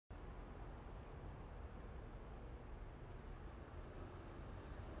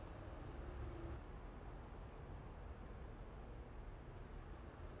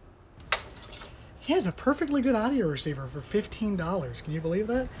He has a perfectly good audio receiver for $15. Can you believe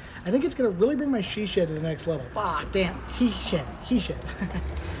that? I think it's gonna really bring my she shed to the next level. Ah, damn, he shed.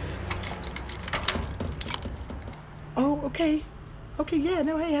 Oh, okay. Okay, yeah,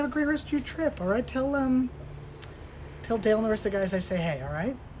 no, hey, have a great rest of your trip, all right? Tell Dale and the rest of the guys I say hey, all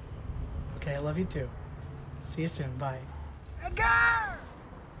right? Okay, I love you too. See you soon, bye. Edgar!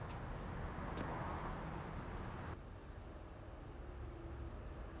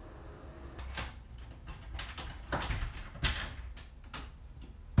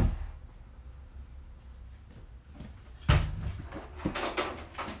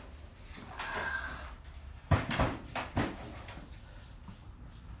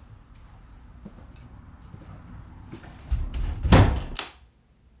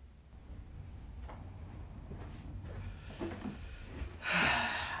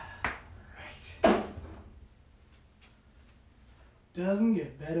 Doesn't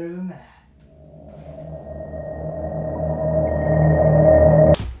get better than that.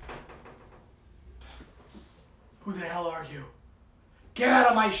 Who the hell are you? Get out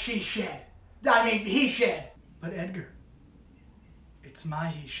of my she shed. I mean, he shed. But Edgar, it's my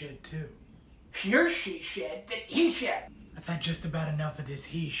he shed too. Your she shed? That he shed? I've had just about enough of this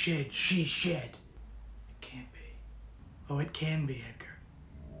he shed, she shed. It can't be. Oh, it can be, Edgar.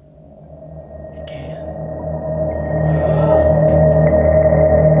 It can.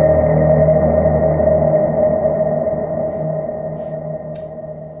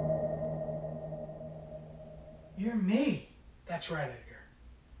 You're me. That's right, Edgar.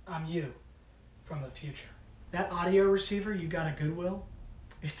 I'm you from the future. That audio receiver you got at Goodwill,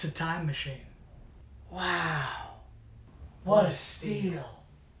 it's a time machine. Wow. What a steal.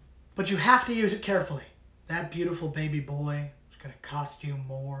 But you have to use it carefully. That beautiful baby boy is going to cost you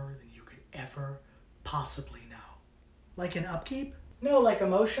more than you could ever possibly know. Like in upkeep? No, like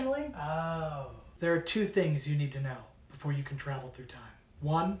emotionally? Oh. There are two things you need to know before you can travel through time.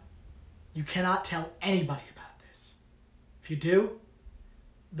 One, you cannot tell anybody about this. If you do,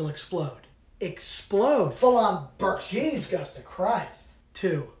 they'll explode. Explode? Full-on burst. Jesus Christ.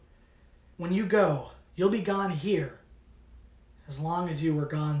 Two, when you go, you'll be gone here as long as you were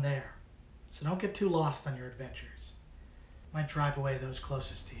gone there. So don't get too lost on your adventures. Might drive away those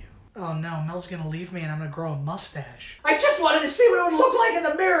closest to you. Oh no, Mel's gonna leave me and I'm gonna grow a mustache. I just wanted to see what it would look like in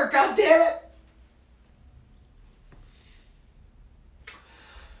the mirror, goddammit!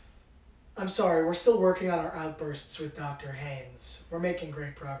 I'm sorry, we're still working on our outbursts with Dr. Haynes. We're making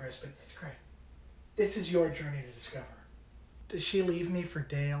great progress, but it's great. This is your journey to discover. Does she leave me for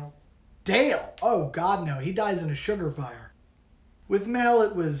Dale? Dale? Oh God, no. He dies in a sugar fire. With Mel,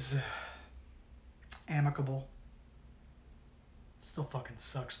 it was amicable. Still fucking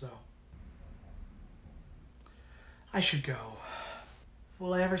sucks, though. I should go.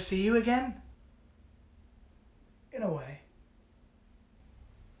 Will I ever see you again? In a way.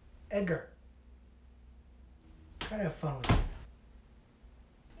 Edgar. Try to have fun with it.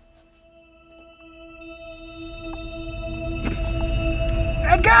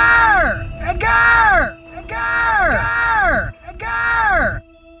 Edgar! Edgar! Edgar! Edgar! Edgar!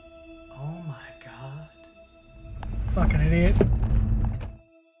 Oh my God. Fucking idiot.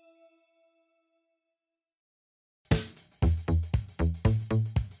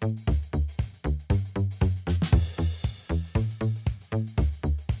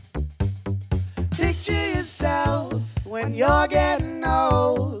 Picture yourself when you're getting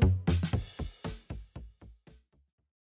old.